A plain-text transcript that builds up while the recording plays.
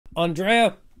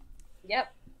Andrea,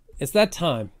 Yep. it's that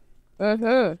time.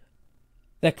 Mm-hmm.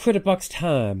 That Critic Box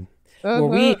time where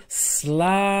Mm-hmm. we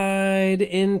slide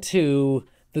into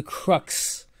the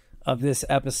crux of this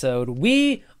episode.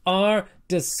 We are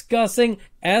discussing,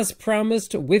 as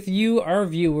promised, with you, our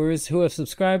viewers who have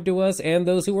subscribed to us and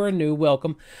those who are new,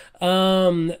 welcome.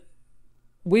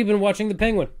 We've been watching The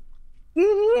Penguin.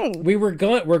 Mm-hmm.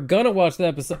 We're gonna watch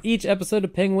each episode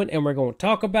of Penguin, and we're going to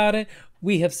talk about it.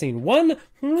 We have seen one.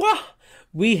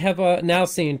 We have now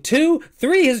seen two.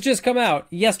 Three has just come out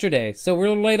yesterday, so we're a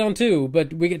little late on two,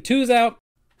 but we get two's out.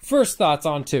 First thoughts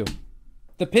on two.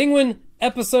 The Penguin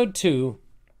episode 2.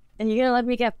 And you're gonna let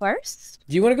me get first?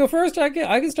 Do you want to go first? I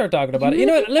can start talking about it. You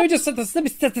know what? Let me set the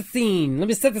scene. Let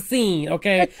me set the scene.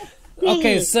 Okay.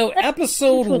 Okay, so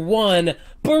episode 1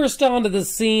 burst onto the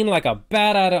scene like a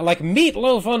bat out of, like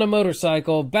Meatloaf on a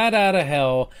motorcycle, bat out of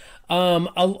hell.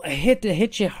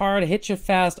 Hit you hard, hit you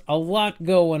fast, a lot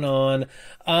going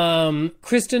on.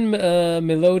 Kristen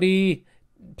Melody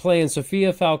playing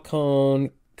Sophia Falcone,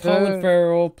 Colin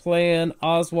Farrell playing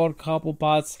Oswald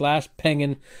Cobblepot slash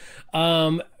Penguin.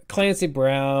 Clancy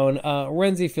Brown,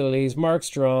 Renzi Feliz, Mark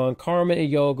Strong, Carmen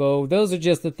Eyogo. Those are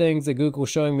just the things that Google's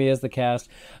showing me as the cast.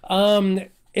 And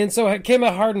so it came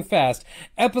out hard and fast.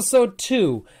 Episode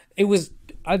 2,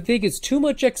 I think it's too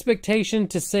much expectation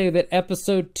to say that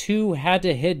episode 2 had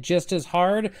to hit just as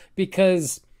hard,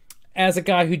 because as a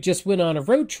guy who just went on a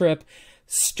road trip,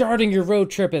 starting your road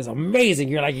trip is amazing.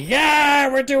 You're like, yeah,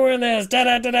 we're doing this. Da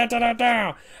da da da da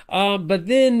da. But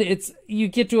then you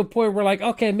get to a point where, like,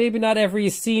 okay, maybe not every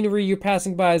scenery you're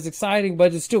passing by is exciting,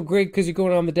 but it's still great because you're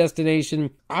going on the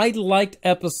destination. I liked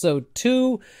episode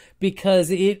 2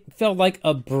 because it felt like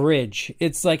a bridge.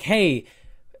 It's like, hey,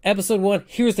 episode 1,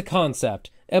 here's the concept.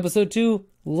 Episode 2,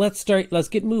 let's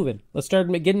get moving. Let's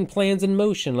start getting plans in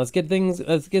motion. Let's get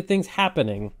things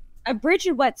happening. A bridge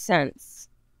in what sense?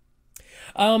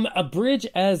 A bridge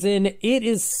as in it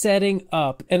is setting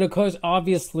up, and of course,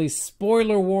 obviously,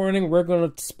 spoiler warning, we're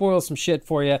going to spoil some shit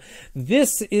for you.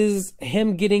 This is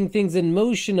him getting things in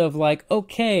motion of like,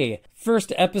 okay,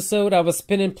 first episode, I was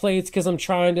spinning plates because I'm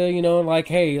trying to, like,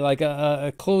 hey, like,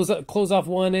 close off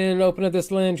one end, open up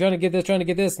this limb, trying to get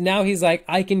this. Now he's like,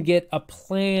 I can get a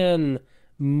plan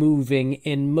moving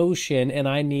in motion, and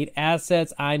I need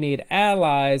assets, I need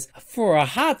allies. For a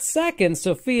hot second,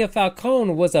 Sophia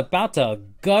Falcone was about to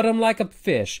gut him like a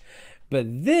fish, but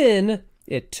then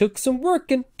it took some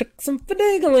working, took some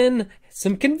finagling,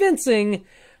 some convincing,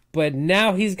 but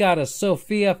now he's got a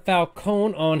Sophia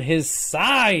Falcone on his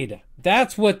side.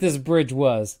 That's what this bridge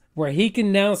was, where he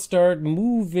can now start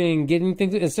moving, getting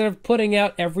things. Instead of putting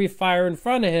out every fire in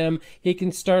front of him, he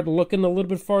can start looking a little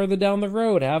bit farther down the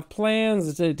road, have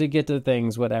plans to get to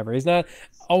things, whatever. He's not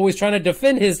always trying to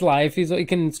defend his life. He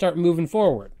can start moving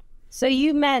forward. So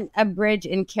you meant a bridge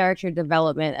in character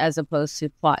development as opposed to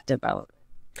plot development.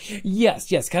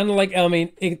 Yes. Kind of like, I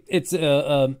mean, it's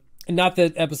not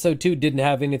that episode 2 didn't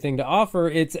have anything to offer.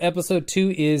 It's episode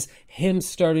 2 is him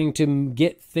starting to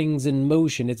get things in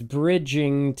motion. It's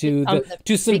bridging to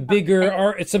some bigger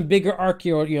arc,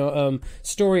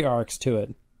 story arcs to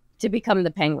it. To become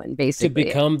the Penguin, basically. To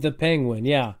become the Penguin,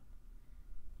 yeah.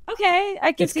 Okay,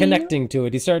 I can see connecting to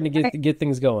it. He's starting to get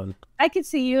things going. I could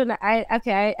see you, and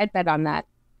I'd bet on that.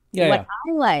 Yeah. What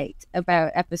I liked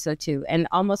about episode 2, and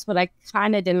almost what I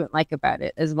kind of didn't like about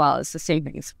it as well, is the same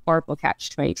thing. It's horrible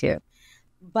catch-22,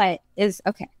 but is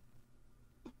okay.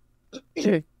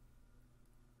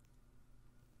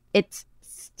 It's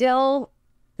still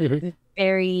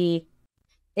very.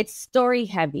 It's story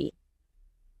heavy.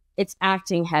 It's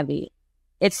acting heavy.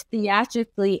 It's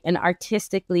theatrically and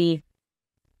artistically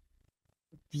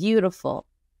beautiful.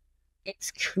 It's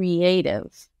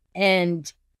creative, and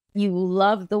you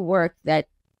love the work that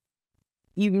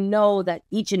that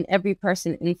each and every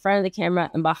person in front of the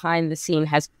camera and behind the scene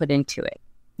has put into it.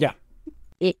 Yeah.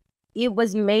 It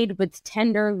was made with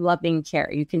tender, loving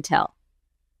care, you can tell.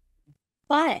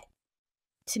 But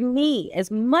to me,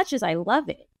 as much as I love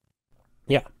it,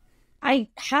 yeah, I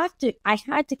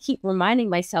had to keep reminding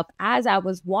myself as I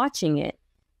was watching it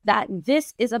that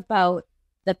this is about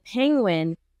the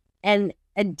Penguin and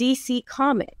a DC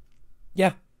comic.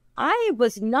 Yeah. I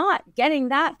was not getting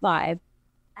that vibe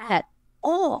at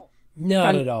all.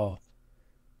 Not at all.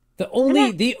 The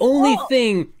only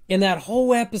thing in that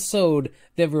whole episode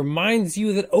that reminds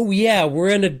you that, oh yeah, we're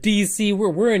in a DC,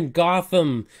 we're in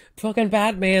Gotham, fucking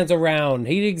Batman's around,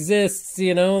 he exists,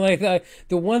 like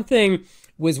the one thing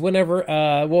was whenever,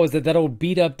 what was it, that old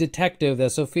beat up detective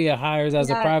that Sophia hires as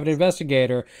a private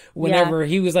investigator, whenever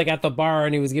he was like at the bar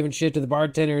and he was giving shit to the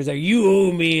bartender, he's like, you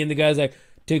owe me, and the guy's like,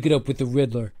 take it up with the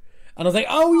Riddler. And I was like,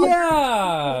 oh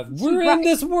yeah, we're in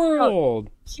this world.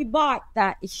 She bought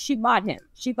that. She bought him.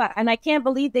 She bought, and I can't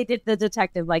believe they did the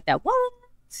detective like that. What?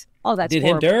 Oh, that's Did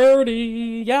horrible. him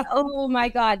dirty. Yeah. Oh my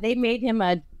God, they made him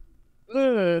a.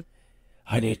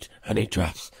 I need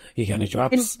drops. You got any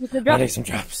drops? I need some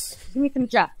drops. Give me some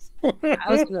drops. I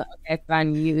was gonna, okay,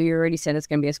 fine. You already said it's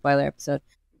gonna be a spoiler episode.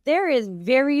 There is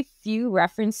very few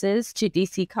references to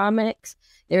DC Comics.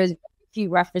 There's few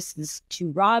references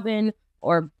to Robin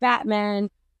or Batman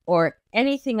or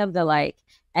anything of the like.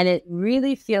 And it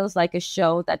really feels like a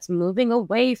show that's moving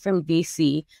away from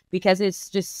DC because it's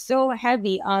just so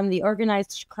heavy on the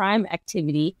organized crime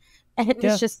activity. And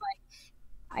it's just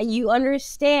like, you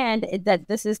understand that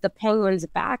this is the Penguin's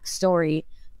backstory,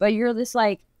 but you're just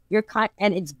like,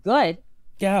 and it's good.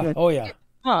 Yeah. Oh, yeah.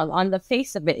 On the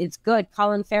face of it, it's good.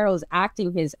 Colin Farrell's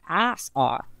acting his ass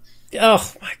off.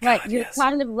 Oh, my God. But you're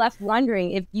kind of left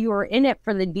wondering if you were in it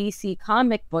for the DC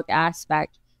comic book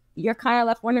aspect. You're kind of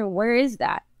left wondering, where is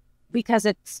that? Because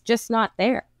it's just not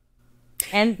there.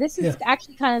 And this is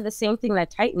actually kind of the same thing that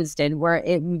Titans did, where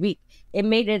it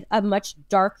made it a much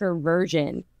darker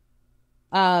version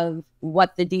of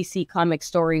what the DC comic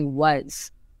story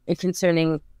was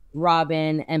concerning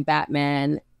Robin and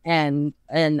Batman and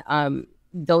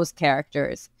those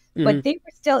characters. But they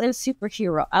were still in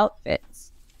superhero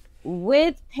outfits.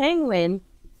 With Penguin,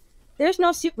 there's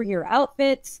no superhero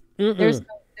outfits. There's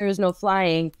no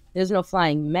flying. There's no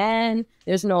flying man.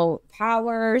 There's no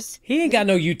powers. He ain't got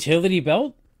no utility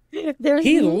belt.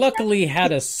 He luckily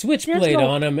had a switchblade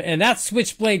on him, and that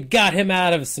switchblade got him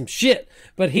out of some shit.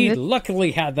 But he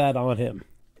luckily had that on him.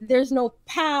 There's no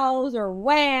pals or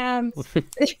whams.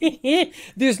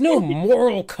 There's no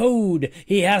moral code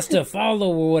he has to follow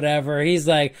or whatever. He's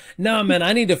like, nah, man,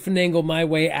 I need to finagle my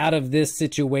way out of this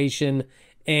situation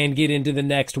and get into the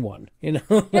next one. You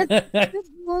know, it's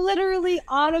literally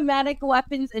automatic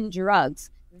weapons and drugs.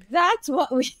 That's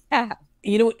what we have.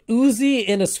 You know, Uzi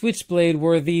and a switchblade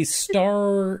were the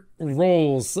star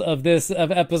roles of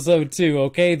episode 2.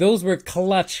 Okay, those were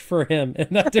clutch for him in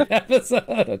that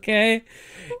episode. Okay,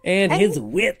 and his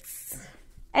wits.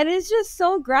 And it's just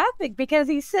so graphic because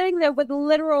he's sitting there with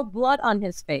literal blood on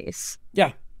his face.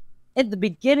 Yeah, at the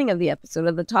beginning of the episode,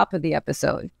 at the top of the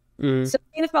episode. So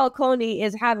Tina Falcone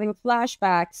is having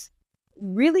flashbacks,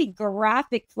 really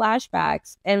graphic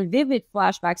flashbacks and vivid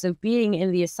flashbacks of being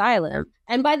in the asylum.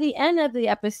 And by the end of the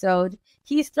episode,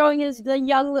 he's throwing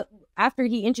after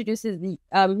he introduces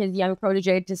his young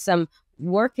protege to some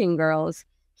working girls,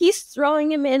 he's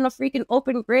throwing him in a freaking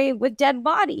open grave with dead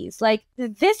bodies. Like,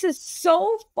 this is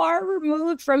so far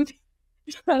removed from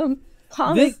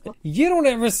you don't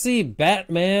ever see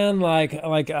Batman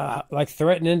like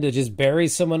threatening to just bury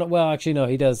someone. Well, actually, no,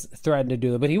 he does threaten to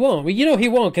do it, but he won't. Well, you know he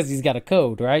won't because he's got a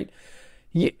code, right?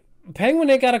 Penguin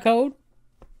ain't got a code.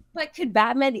 But could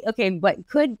Batman? Okay, but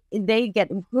could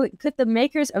the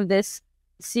makers of this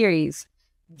series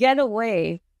get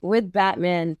away with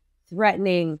Batman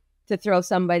threatening to throw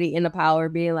somebody in a power,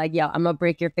 being like, "Yo, I'm gonna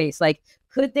break your face"? Like,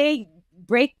 could they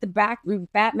break the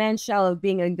Batman shell of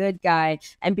being a good guy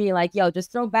and being like, yo,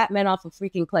 just throw Batman off a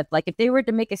freaking cliff? Like, if they were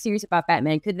to make a series about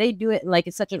Batman, could they do it like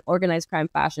in such an organized crime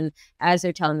fashion as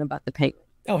they're telling about the Penguin?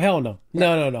 Oh, hell no.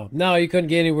 No, you couldn't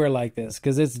get anywhere like this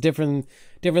because it's different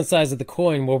sides of the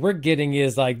coin. What we're getting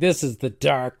is like, this is the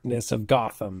darkness of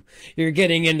Gotham. You're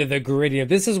getting into the gritty.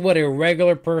 This is what a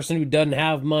regular person who doesn't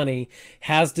have money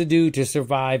has to do to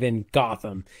survive in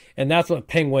Gotham. And that's what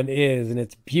Penguin is, and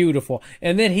it's beautiful.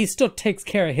 And then he still takes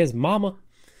care of his mama.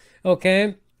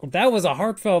 Okay? That was a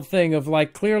heartfelt thing of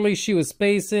like, clearly she was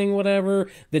spacing, whatever.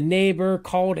 The neighbor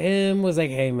called him, was like,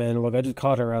 hey man, look, I just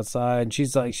caught her outside. And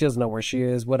she's like, she doesn't know where she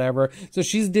is, whatever. So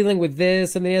she's dealing with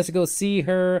this, and then he has to go see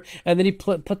her. And then he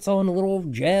puts on a little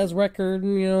jazz record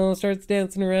and, you know, starts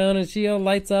dancing around, and she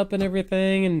lights up and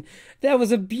everything. And that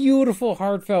was a beautiful,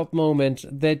 heartfelt moment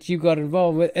that you got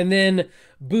involved with. And then,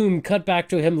 boom, cut back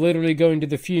to him literally going to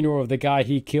the funeral of the guy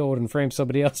he killed and framed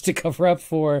somebody else to cover up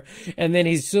for. And then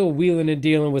he's still wheeling and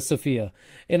dealing with Sophia.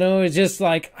 You know, it's just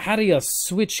like, how do you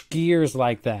switch gears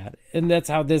like that? And that's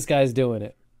how this guy's doing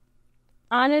it.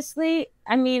 Honestly,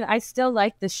 I mean, I still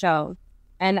like the show.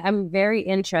 And I'm very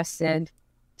interested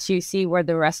to see where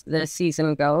the rest of the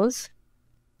season goes.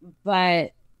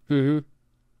 But...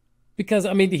 Because,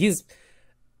 I mean,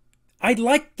 I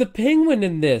like the Penguin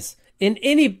in this. In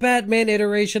any Batman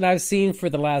iteration I've seen for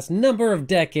the last number of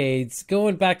decades,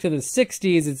 going back to the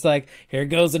 60s, it's like, here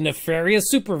goes a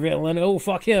nefarious supervillain. Oh,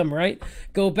 fuck him, right?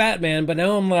 Go Batman. But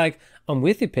now I'm like, I'm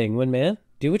with you, Penguin, man.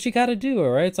 Do what you gotta do, all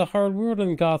right? It's a hard world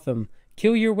in Gotham.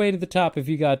 Kill your way to the top if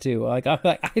you got to. Like,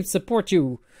 I support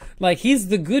you. Like, he's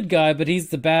the good guy, but he's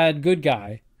the bad good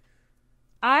guy.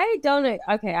 I don't.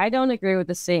 Okay, I don't agree with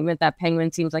the statement that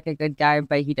Penguin seems like a good guy,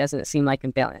 but he doesn't seem like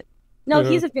a villain. No,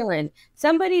 he's a villain.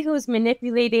 Somebody who's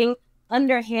manipulating,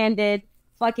 underhanded,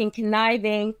 fucking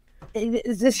conniving,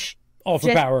 is this All for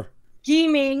just power.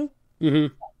 scheming.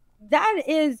 Mm-hmm.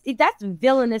 That's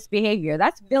villainous behavior.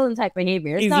 That's villain type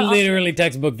behavior. It's He's not literally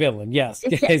textbook villain. Yes.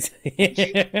 If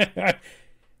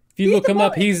you He's look the him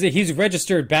up, villain. he's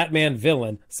registered Batman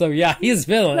villain. So yeah, he's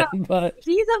villain. But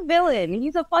He's a villain.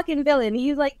 He's a fucking villain.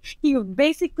 He's like, he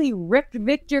basically ripped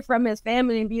Victor from his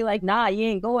family and be like, nah, you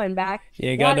ain't going back. you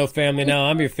ain't got no family now.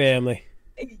 I'm your family.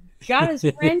 Got his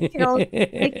friend killed. Like,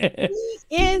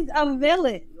 he is a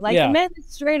villain. Like, Yeah. the man is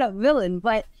straight up villain.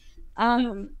 But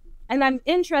and I'm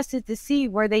interested to see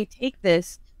where they take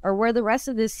this or where the rest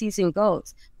of this season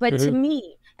goes. But to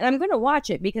me, and I'm going to watch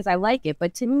it because I like it,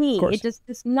 but to me, it just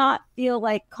does not feel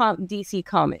like DC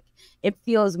comic. It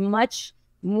feels much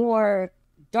more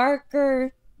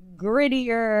darker,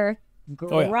 grittier,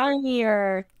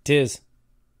 grimier. Tis.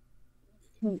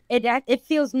 It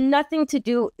feels nothing to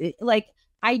do, like,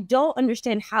 I don't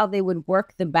understand how they would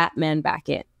work the Batman back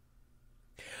in.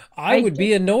 I would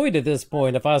be annoyed at this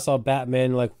point if I saw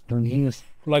Batman like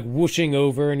whooshing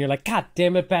over, and you're like, God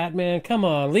damn it, Batman! Come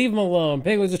on, leave him alone.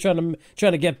 Penguin's just trying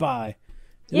to get by.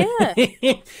 Yeah.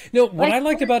 No, what I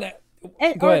liked about it.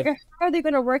 Go ahead. Or how are they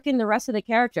going to work in the rest of the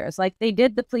characters? Like, they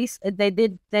did the police, they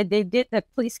did the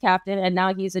police captain, and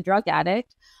now he's a drug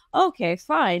addict. Okay,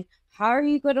 fine. How are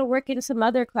you going to work in some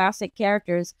other classic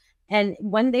characters? And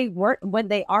when they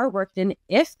are worked in,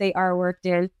 if they are worked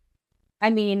in, I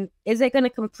mean, is it going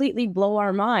to completely blow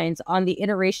our minds on the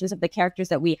iterations of the characters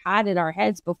that we had in our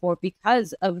heads before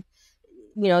because of,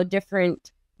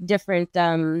 different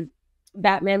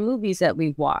Batman movies that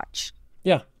we've watched?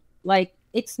 Yeah. Like,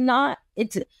 it's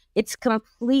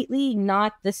completely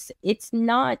not this. It's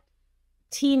not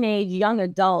teenage young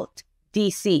adult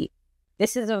DC.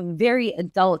 This is a very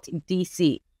adult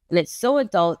DC, and it's so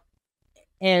adult,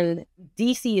 and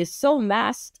DC is so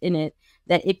masked in it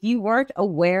that if you weren't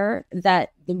aware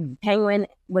that the Penguin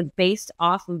was based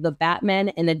off of the Batman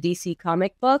in a DC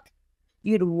comic book,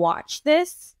 you'd watch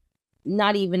this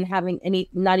not even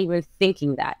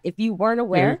thinking that. If you weren't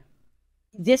aware,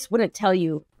 this wouldn't tell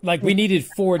you. Like, we needed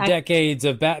 4 decades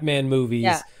of Batman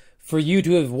movies for you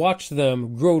to have watched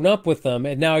them, grown up with them,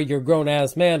 and now you're a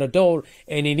grown-ass man, adult,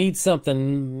 and you need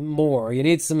something more. I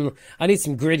need some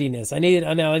grittiness. I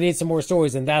need some more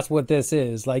stories, and that's what this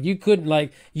is. Like,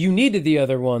 you needed the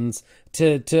other ones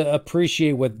to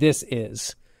appreciate what this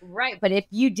is. Right, but if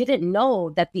you didn't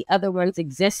know that the other ones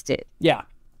existed,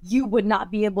 you would not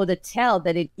be able to tell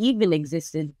that it even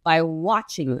existed by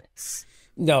watching this.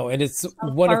 No, and it's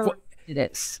wonderful. It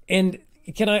is. And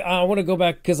I want to go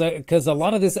back because a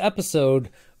lot of this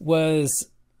episode was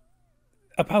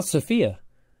about Sophia.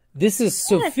 This is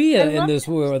Sophia in this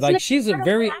world. Like, she's a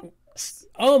very,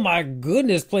 oh my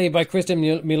goodness, played by Kristen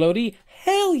Milioti.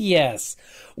 Hell yes.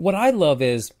 What I love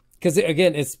is, because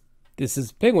again, this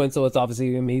is Penguin, so it's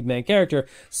obviously a main character.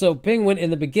 So Penguin in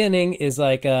the beginning is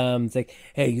like, it's like,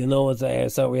 hey,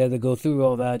 so we had to go through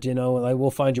all that, like,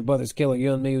 we'll find your brother's killer,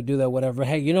 you and me will do that, whatever.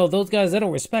 Hey, those guys, they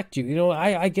don't respect you.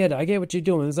 I get it. I get what you're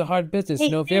doing. It's a hard business.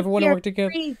 Hey, if you ever want to work together.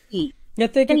 Crazy. Yeah,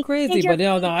 think you're crazy, but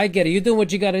no, I get it. You're doing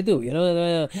what you got to do,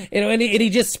 and he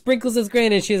just sprinkles his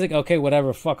grain, and she's like, okay,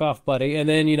 whatever, fuck off, buddy. And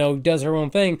then, does her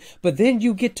own thing. But then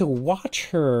you get to watch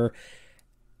her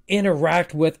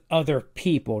interact with other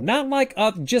people, not like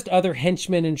just other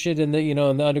henchmen and shit in the in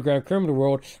the underground criminal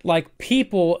world, like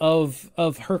people of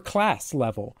her class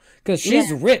level, because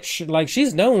she's rich, like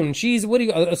she's known, she's a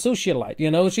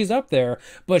socialite, she's up there,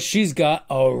 but she's got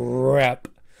a rep,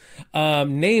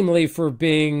 namely for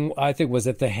being, I think, was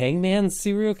it the Hangman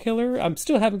serial killer? I'm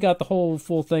still haven't got the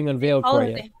full thing unveiled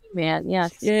quite yet. Man,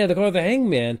 yes. Yeah, they call her the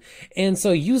Hangman. And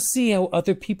so you see how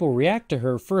other people react to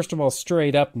her. First of all,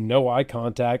 straight up, no eye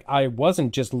contact. I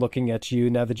wasn't just looking at you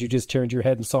now that you just turned your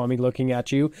head and saw me looking at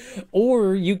you.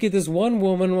 Or you get this one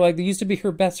woman, like, that used to be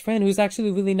her best friend, who's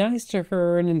actually really nice to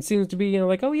her and seems to be,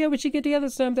 like, oh yeah, we should get together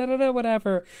some,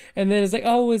 whatever. And then it's like,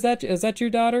 oh, is that your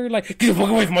daughter? Like, get the fuck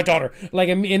away from my daughter. Like,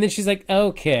 and then she's like,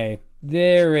 okay,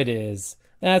 there it is.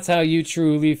 That's how you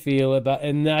truly feel about,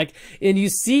 and you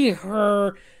see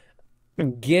her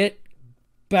get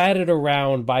batted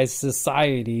around by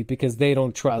society because they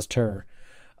don't trust her,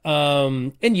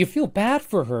 and you feel bad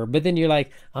for her, but then you're like,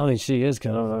 I mean, she is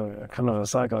kind of a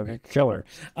psycho killer.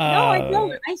 No, I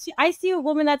don't. I see a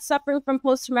woman that's suffering from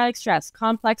post-traumatic stress,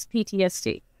 complex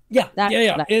PTSD. Yeah.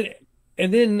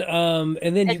 And then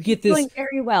you get this doing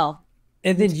very well.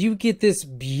 And then you get this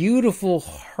beautiful,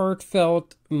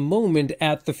 heartfelt moment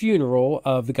at the funeral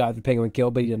of the guy the penguin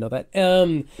killed, but he didn't know that.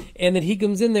 And then he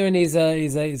comes in there and he's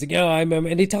like, yeah, I remember,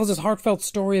 and he tells this heartfelt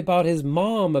story about his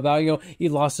mom, about, you know, he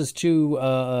lost his two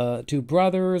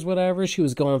brothers, whatever. She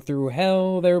was going through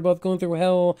hell. They were both going through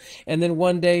hell. And then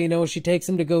one day, you know, she takes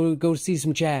him to go see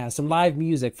some jazz, some live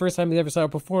music. First time he ever saw a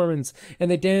performance,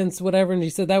 and they danced, whatever. And he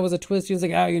said that was a twist. He was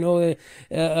like, you know,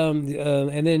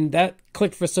 and then that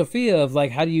clicked for Sophia of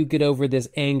like, how do you get over this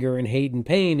anger and hate and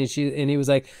pain? And he was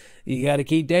like, you got to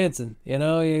keep dancing, you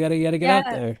know, you got to get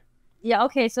out there. Yeah,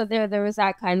 okay, so there was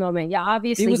that kind of moment. Yeah,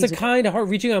 obviously it was a kind of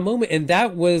heart-reaching moment, and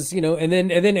that was, you know, and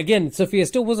then again, Sophia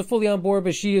still wasn't fully on board,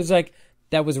 but she was like,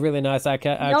 that was really nice. I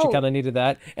actually kind of needed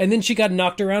that. And then she got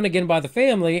knocked around again by the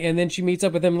family, and then she meets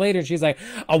up with him later, and she's like,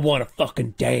 I want to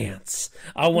fucking dance.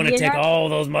 I want to take all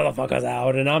those motherfuckers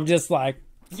out. And I'm just like,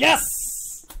 yes!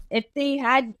 If they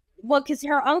had, well, because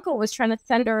her uncle was trying to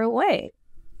send her away.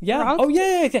 Yeah. Oh,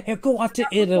 yeah. Go off to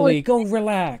Italy. Go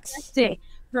relax.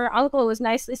 Her uncle was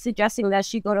nicely suggesting that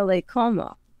she go to Lake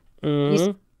Como.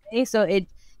 Mm-hmm. So it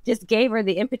just gave her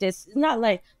the impetus. It's not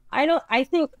like, I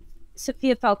think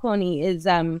Sophia Falcone is,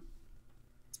 the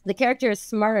character is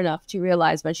smart enough to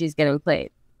realize when she's getting played.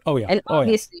 Oh, yeah. And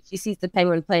obviously she sees the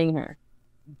penguin playing her.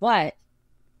 But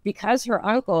because her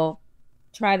uncle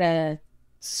tried to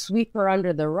sweep her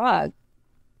under the rug,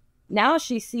 now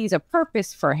she sees a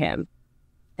purpose for him.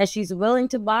 And she's willing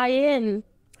to buy in.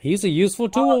 He's a useful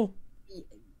tool.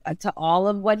 To all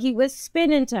of what he was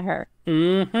spinning to her.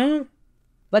 Mm-hmm.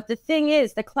 But the thing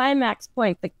is, the climax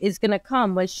point is going to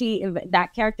come when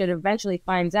that character eventually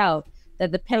finds out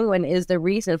that the penguin is the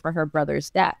reason for her brother's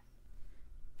death.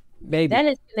 Maybe. Then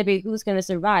it's going to be, who's going to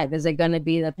survive? Is it going to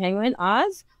be the penguin,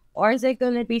 Oz? Or is it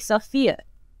going to be Sophia?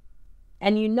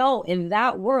 And you know, in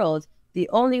that world, the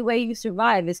only way you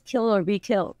survive is kill or be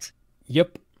killed.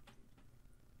 Yep.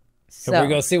 So we're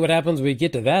going to see what happens when we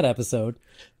get to that episode.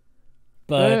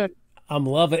 But I'm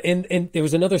loving it. And there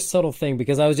was another subtle thing,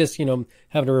 because I was just, you know,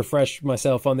 having to refresh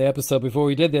myself on the episode before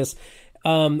we did this.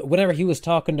 Whenever he was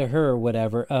talking to her or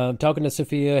whatever, talking to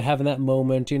Sophia, having that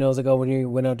moment, you know, it was like, oh, when you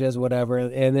went out to whatever.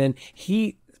 And then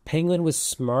Penguin was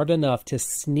smart enough to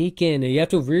sneak in, and you have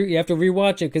to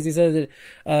rewatch it, because he says it.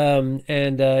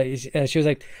 She was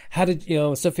like, "How did you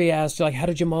know?" Sophia asked her, like, "How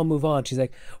did your mom move on?" She's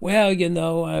like, "Well, you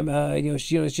know, I'm,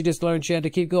 she just learned she had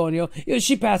to keep going. You know,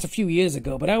 she passed a few years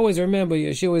ago, but I always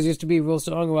remember. She always used to be real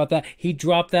strong about that." He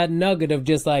dropped that nugget of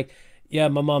just like, "Yeah,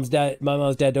 my mom's dead.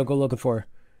 Don't go looking for her."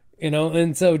 You know,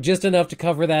 and so just enough to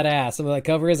cover that ass. I'm like,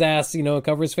 cover his ass, you know,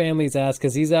 cover his family's ass,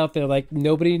 because he's out there like,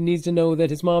 nobody needs to know that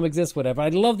his mom exists, whatever. I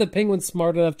love that Penguin's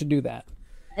smart enough to do that.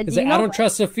 I don't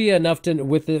trust Sophia enough to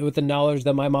with the knowledge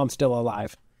that my mom's still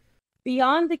alive.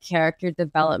 Beyond the character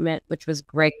development, which was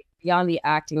great, beyond the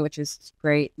acting, which is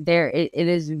great, it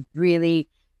is really,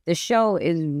 the show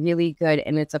is really good,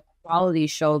 and it's a quality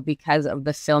show because of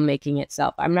the filmmaking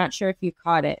itself. I'm not sure if you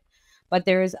caught it, but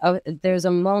there's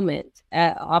a moment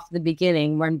off the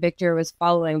beginning when Victor was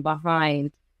following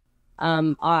behind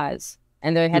Oz,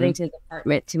 and they're heading to the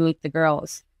apartment to meet the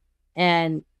girls.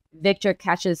 And Victor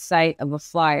catches sight of a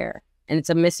flyer, and it's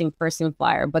a missing person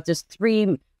flyer, but there's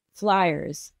 3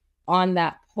 flyers on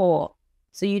that pole.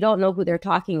 So you don't know who they're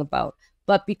talking about.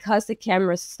 But because the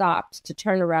camera stopped to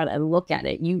turn around and look at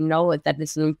it, you know that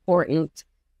it's an important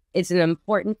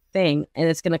thing, and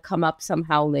it's going to come up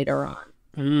somehow later on.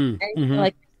 And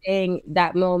like saying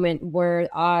that moment where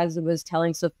Oz was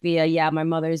telling Sophia, yeah, my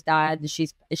mother's died,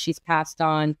 she's passed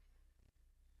on.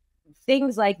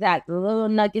 Things like that, the little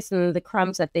nuggets and the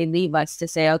crumbs that they leave us to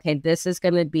say, okay, this is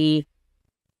going to be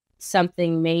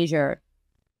something major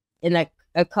in a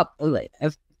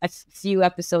few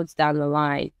episodes down the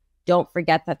line. Don't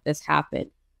forget that this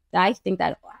happened. I think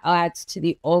that adds to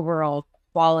the overall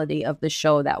quality of the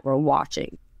show that we're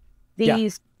watching.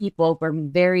 These people were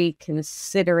very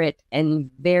considerate and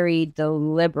very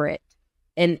deliberate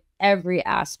in every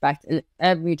aspect, in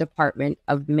every department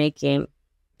of making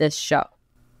this show.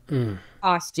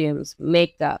 Costumes,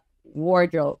 makeup,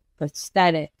 wardrobe,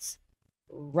 prosthetics,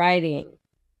 writing,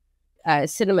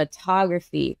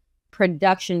 cinematography,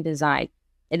 production design.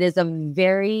 It is a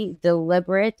very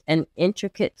deliberate and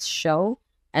intricate show,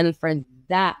 and for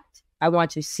that, I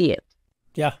want to see it.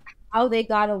 Yeah. How they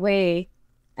got away.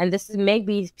 And this is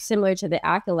maybe similar to the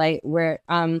Acolyte, where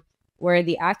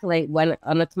the Acolyte went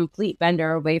on a complete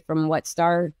bender away from what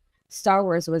Star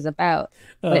Wars was about.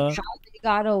 But how they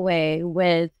got away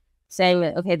with saying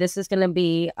that, okay, this is going to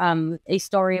be a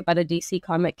story about a DC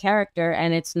comic character,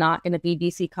 and it's not going to be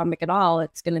DC comic at all.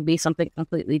 It's going to be something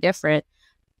completely different.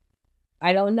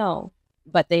 I don't know,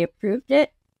 but they approved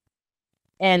it.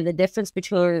 And the difference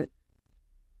between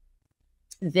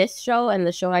this show and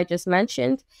the show I just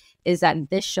mentioned is that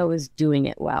this show is doing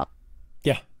it well.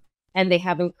 Yeah. And they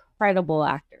have incredible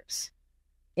actors.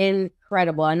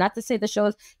 Incredible. And not to say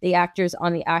the actors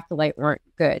on The Acolyte weren't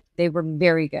good. They were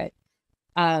very good.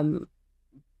 But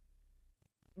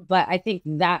I think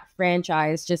that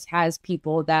franchise just has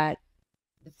people that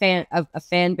a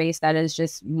fan base that is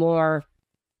just more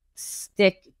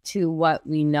stick to what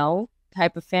we know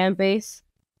type of fan base.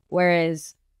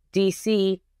 Whereas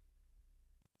DC's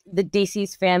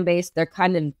fan base,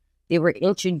 they were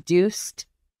introduced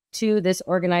to this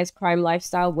organized crime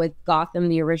lifestyle with Gotham,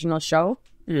 the original show.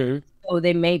 Mm-hmm. So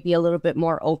they may be a little bit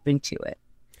more open to it.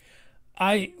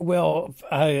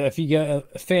 If you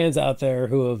got fans out there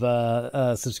who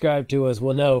have subscribed to us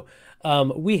will know,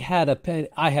 I had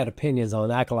opinions on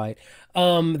Acolyte.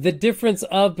 The difference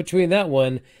between that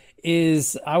one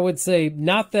is, I would say,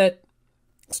 not that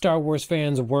Star Wars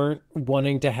fans weren't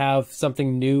wanting to have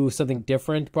something new, something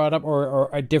different brought up, or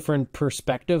a different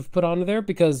perspective put onto there,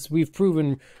 because we've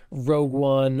proven Rogue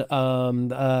One,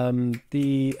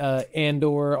 the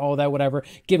Andor, all that, whatever,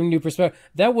 giving new perspective.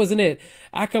 That wasn't it.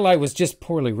 Acolyte was just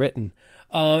poorly written.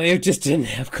 It just didn't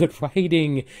have good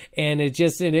writing, and it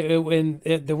just seemed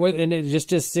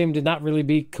to not really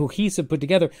be cohesive, put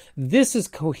together. This is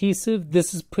cohesive.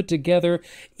 This is put together.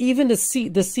 Even to see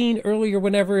the scene earlier,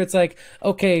 whenever it's like,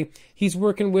 okay, he's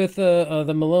working with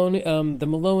the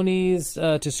Maloney's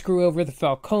to screw over the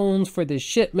Falcones for this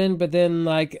shipment, but then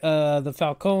the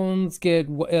Falcones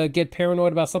get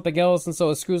paranoid about something else, and so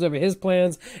it screws over his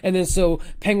plans. And then so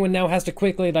Penguin now has to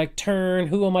quickly turn.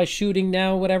 Who am I shooting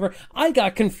now? Whatever. I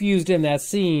got confused in that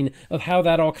scene of how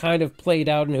that all kind of played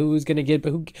out and who was going to get,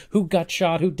 who got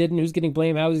shot, who didn't, who's getting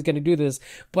blamed, how he's going to do this.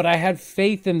 But I had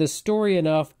faith in the story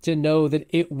enough to know that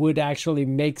it would actually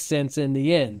make sense in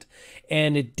the end.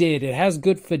 And it did. It has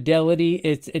good fidelity.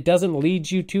 It doesn't lead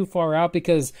you too far out,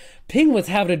 because Penguin's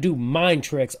having to do mind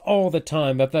tricks all the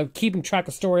time of keeping track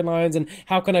of storylines and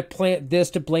how can I plant this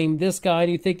to blame this guy,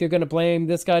 and you think they're going to blame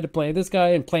this guy to blame this guy,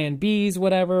 and plan B's,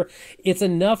 whatever. It's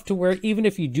enough to where even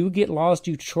if you do get lost,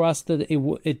 you trust that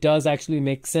it does actually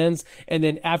make sense. And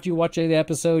then after you watch the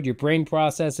episode, your brain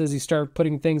processes, you start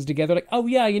putting things together like, oh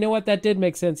yeah, you know what, that did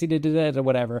make sense, he did that, or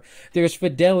whatever. There's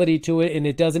fidelity to it, and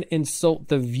it doesn't insult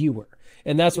the viewer.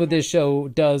 And that's what this show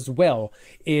does well,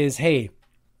 is, hey,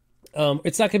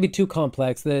 it's not going to be too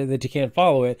complex that you can't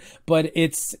follow it, but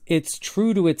it's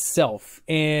true to itself.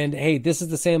 And hey, this is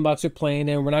the sandbox we're playing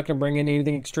in. We're not going to bring in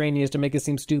anything extraneous to make it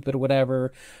seem stupid or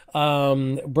whatever.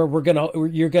 But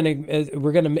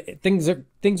things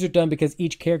are done because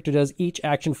each character does each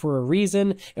action for a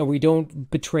reason, and we don't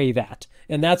betray that.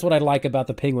 And that's what I like about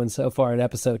the Penguin so far in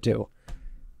episode 2.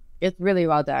 It's really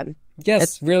well done. Yes,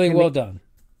 it's really well done.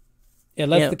 It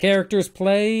lets the characters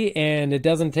play, and it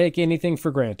doesn't take anything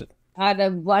for granted. Out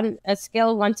of a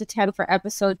scale of 1 to 10 for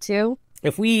episode 2.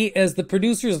 If we, as the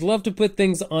producers, love to put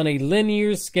things on a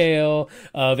linear scale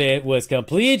of it was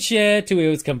complete shit to it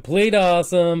was complete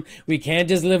awesome, we can't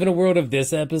just live in a world of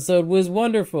this episode was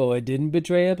wonderful, it didn't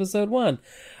betray episode 1.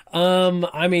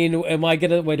 I mean, am I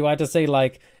gonna, do I have to say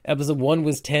episode 1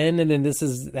 was 10 and then this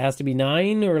has to be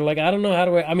 9? Or I don't know,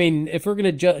 I mean, if we're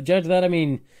gonna judge that, I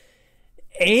mean,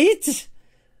 8?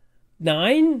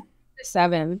 9?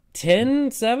 7.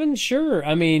 10? 7? Sure.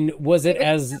 I mean, was it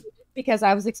as... Because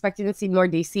I was expecting to see more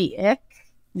DC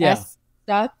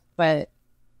stuff, but...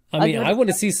 I mean, I want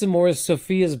to see some more of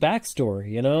Sophia's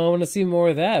backstory, I want to see more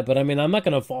of that, but I mean, I'm not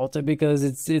going to fault it because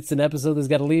it's an episode that's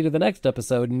got to lead to the next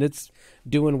episode, and it's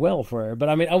doing well for her. But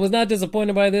I mean, I was not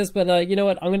disappointed by this, but you know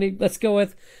what? Let's go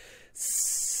with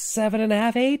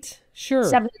 7.5, 8? Sure.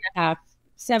 7.5.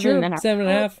 7.5. Sure,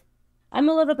 7.5. I'm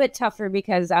a little bit tougher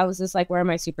because I was just like, where are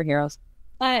my superheroes?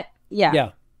 But yeah.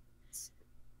 Yeah.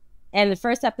 And the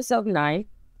first episode, 9.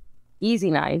 Easy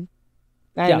 9.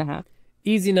 9.5.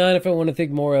 Easy 9. If I want to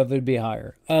think more of it, it'd be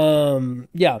higher.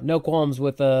 Yeah, no qualms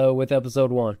with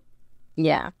episode 1.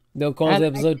 Yeah. No qualms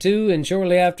with episode 2. And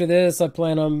shortly after this, I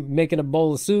plan on making a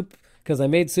bowl of soup because I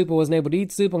made soup. I wasn't able to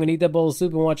eat soup. I'm going to eat that bowl of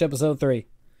soup and watch episode 3.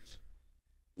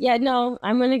 Yeah, no,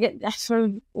 I'm going to get,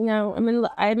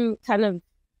 I'm kind of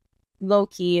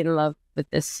low-key in love with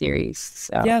this series.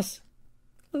 So. Yes.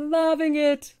 Loving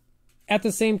it. At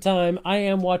the same time, I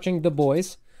am watching The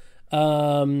Boys.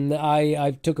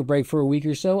 I took a break for a week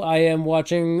or so. I am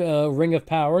watching Ring of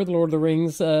Power, the Lord of the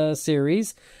Rings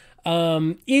series.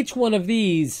 Each one of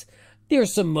these,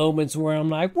 there's some moments where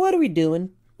I'm like, what are we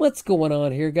doing? What's going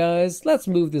on here, guys? Let's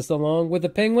move this along. With the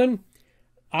Penguin,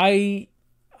 I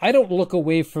don't look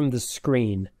away from the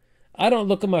screen. I don't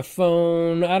look at my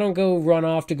phone. I don't go run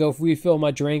off to go refill my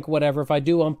drink, whatever. If I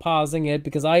do, I'm pausing it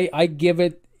because I give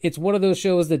it it's one of those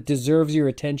shows that deserves your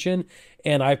attention,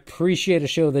 and I appreciate a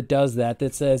show that does that.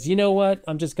 That says, you know what,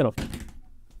 I'm just gonna,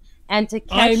 and to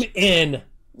catch, I'm in.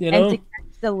 You know, and to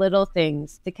catch the little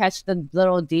things, to catch the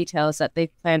little details that they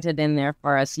planted in there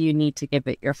for us. You need to give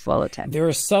it your full attention. there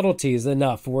are subtleties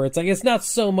enough where it's like, it's not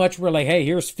so much where like, hey,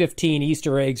 here's 15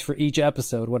 Easter eggs for each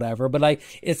episode, whatever, but like,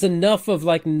 it's enough of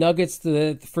like nuggets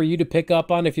for you to pick up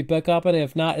on. If you pick up on it,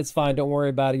 if not, it's fine. Don't worry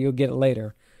about it. You'll get it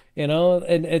later. You know,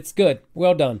 and it's good.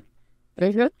 Well done.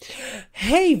 Mm-hmm.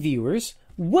 Hey, viewers,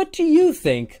 what do you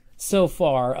think so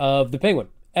far of The Penguin?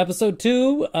 Episode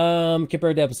 2,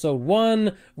 compared to episode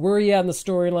 1, where are you at in the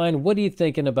storyline? What are you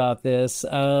thinking about this?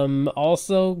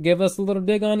 Also, give us a little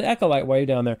dig on Acolyte while you're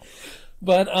down there.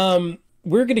 But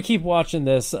we're going to keep watching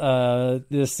this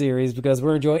this series because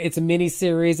we're enjoying. It's a mini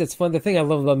series. It's fun. The thing I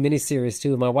love about mini series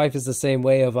too, my wife is the same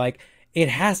way of like,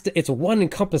 it's one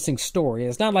encompassing story.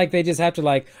 It's not like they just have to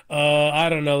like, I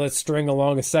don't know, let's string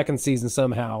along a second season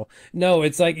somehow. No,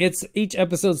 it's like each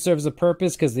episode serves a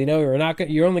purpose because they know you're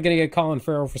only going to get Colin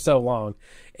Farrell for so long.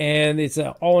 And it's an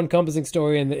all encompassing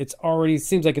story, and it's already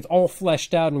seems like it's all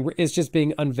fleshed out and it's just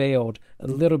being unveiled a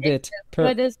little bit.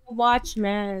 Good as The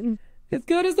Watchmen. As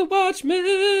good as The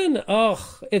Watchmen.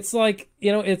 Oh, it's like,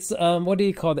 you know, it's what do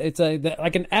you call it? It's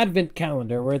like an advent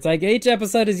calendar where it's like each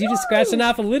episode is you just scratching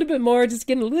off a little bit more, just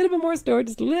getting a little bit more story,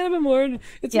 just a little bit more.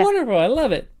 It's wonderful. I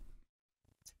love it.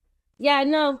 Yeah,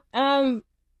 no.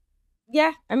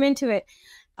 Yeah, I'm into it.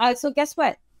 So guess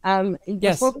what?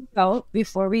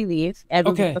 Before we leave,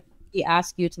 we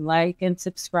ask you to like and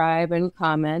subscribe and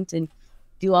comment and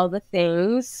do all the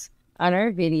things on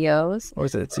our videos. Or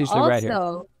is it? It's usually right here.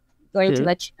 Also, going to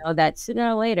let you know that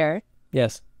sooner or later,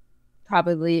 yes,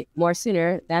 probably more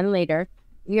sooner than later,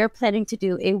 we are planning to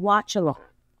do a watch along.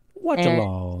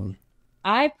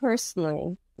 I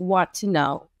personally want to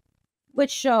know,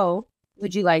 which show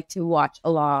would you like to watch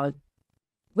along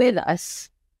with us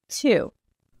to?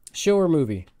 Show or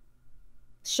movie?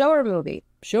 Show or movie?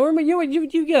 Show or movie?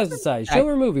 You guys decide. Show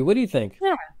or movie? What do you think?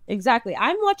 Yeah, exactly.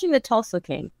 I'm watching The Tulsa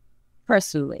King,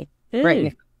 personally. Right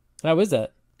now. How is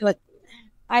that? But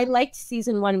I liked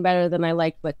season 1 better than I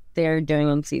liked what they're doing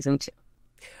on season 2.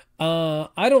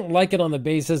 I don't like it on the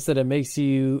basis that it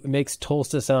makes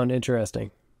Tulsa sound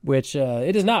interesting, which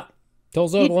it is not.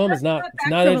 Tulsa, Oklahoma is not. It's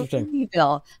not interesting.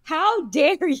 Louisville. How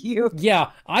dare you?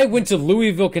 Yeah, I went to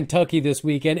Louisville, Kentucky this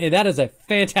weekend, and that is a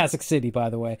fantastic city, by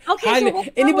the way.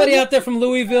 Okay, anybody out there from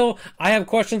Louisville? I have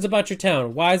questions about your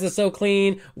town. Why is it so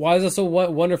clean? Why is it so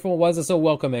wonderful? Why is it so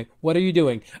welcoming? What are you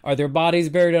doing? Are there bodies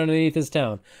buried underneath this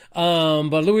town?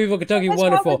 But Louisville, Kentucky,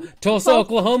 wonderful. Tulsa,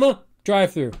 Oklahoma,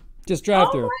 drive through. Just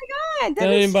drive through. Oh my God,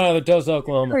 don't even bother Tulsa,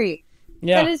 Oklahoma.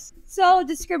 Yeah. That is so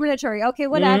discriminatory. Okay,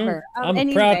 whatever. I'm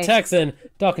a proud Texan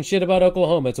talking shit about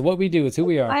Oklahoma. It's what we do. It's who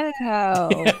we are. I know.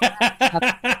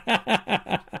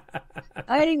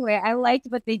 Anyway, I liked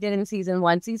what they did in season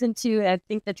 1. Season 2, I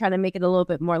think they're trying to make it a little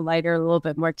bit more lighter, a little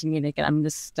bit more comedic. And I'm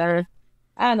just, I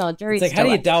don't know. It's like, how do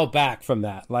you dial back from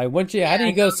that? Like, how do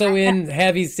you go so in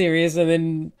heavy, serious, and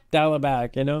then dial it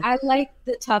back, you know? I like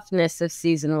the toughness of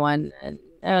season 1. And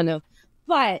I don't know.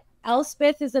 But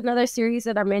Elspeth is another series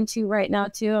that I'm into right now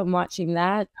too. I'm watching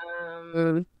that.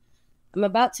 I'm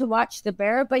about to watch The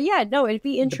Bear, but yeah, no, it'd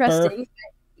be interesting.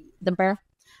 The Bear.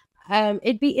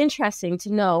 It'd be interesting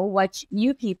to know what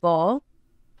you people,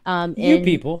 in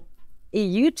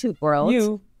YouTube world,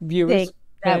 you viewers, think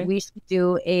that we should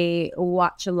do a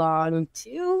watch along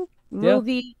to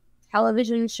movie,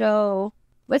 television show.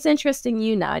 What's interesting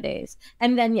you nowadays?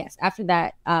 And then yes, after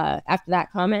that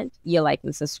comment, you like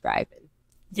and subscribe.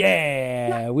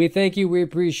 Yeah, we thank you. We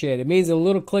appreciate it. It means a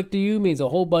little click to you, means a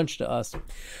whole bunch to us.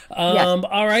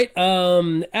 All right.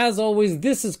 As always,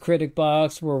 this is Critic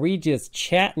Box, where we just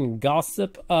chat and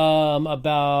gossip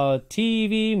about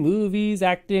TV, movies,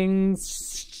 acting,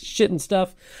 shit and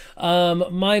stuff.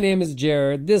 My name is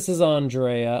Jared. This is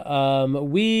Andrea.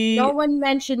 No one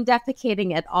mentioned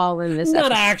defecating at all in this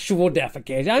not episode. Actual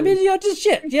defecation. I mean, just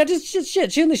shit. Yeah, just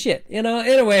shit, shooting the shit.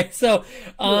 Anyway, so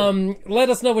let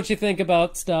us know what you think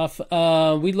about stuff.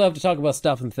 We'd love to talk about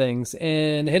stuff and things,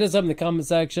 and hit us up in the comment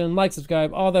section, like,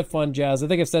 subscribe, all that fun jazz. I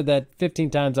think I've said that 15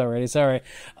 times already. Sorry.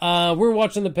 We're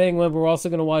watching The Penguin. We're also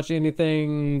going to watch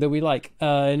anything that we like,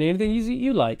 and anything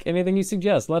you like, anything you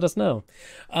suggest. Let us know.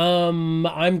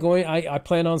 I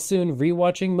plan on soon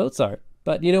rewatching Mozart,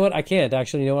 but you know what? I can't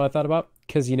actually. You know what I thought about?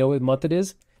 Because you know what month it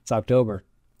is? It's October.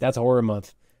 That's a horror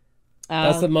month.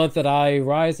 That's the month that I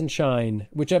rise and shine.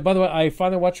 Which, by the way, I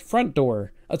finally watched Front Room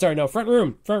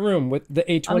with the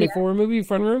A24 movie.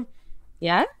 Front Room.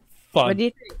 Yeah. Fun. What do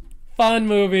you think? Fun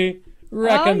movie.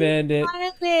 Recommend it.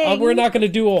 We're not going to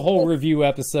do a whole review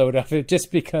episode of it just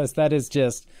because that is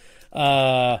just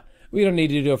we don't need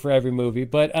to do it for every movie.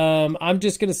 But I'm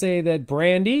just going to say that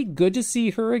Brandy, good to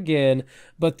see her again,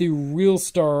 but the real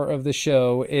star of the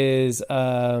show is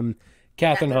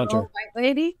Catherine Hunter. Old white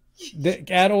lady.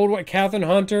 Catherine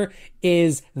Hunter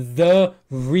is the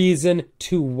reason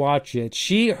to watch it.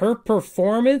 Her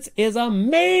performance is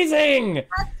amazing.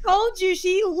 I told you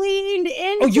she leaned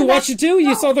in. Oh, you watched it too?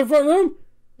 You saw the front room?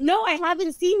 No, I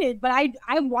haven't seen it, but I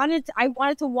wanted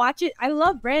to watch it. I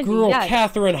love Brandy. Girl, yes.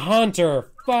 Catherine Hunter,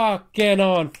 fucking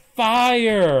on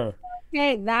fire.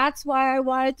 Okay, that's why I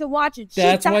wanted to watch it.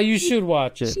 That's why you should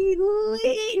watch it. She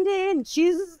leaned in.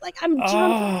 She's like, I'm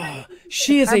jumping.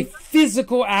 She is a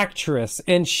physical actress,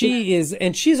 and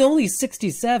she's only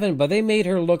 67, but they made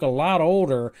her look a lot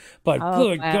older. But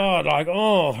good God,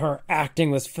 her acting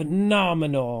was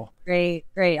phenomenal. Great.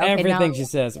 Okay, everything she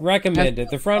says. Recommend it.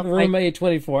 The Front Room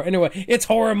A24. Anyway, it's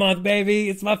horror month, baby.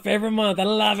 It's my favorite month. I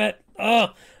love it.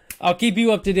 I'll keep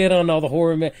you up to date on all the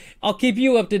horror. I'll keep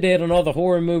you up to date on all the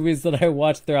horror movies that I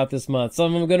watched throughout this month. Some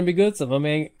of them are going to be good, some of them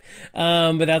ain't.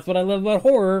 But that's what I love about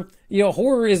horror. You know,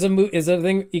 horror is a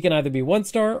thing. You can either be 1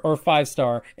 star or 5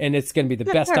 star, and it's going to be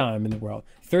the best time in the world.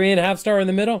 3.5 star in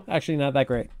the middle, actually not that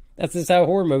great. That's just how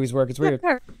horror movies work. It's weird.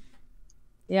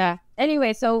 Yeah.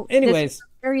 Anyways, this is a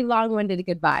very long-winded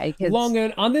goodbye.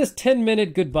 On this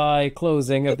 10-minute goodbye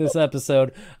closing of this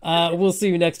episode. We'll see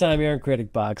you next time here in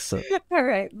Critic Box. All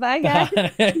right. Bye, guys.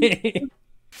 Bye.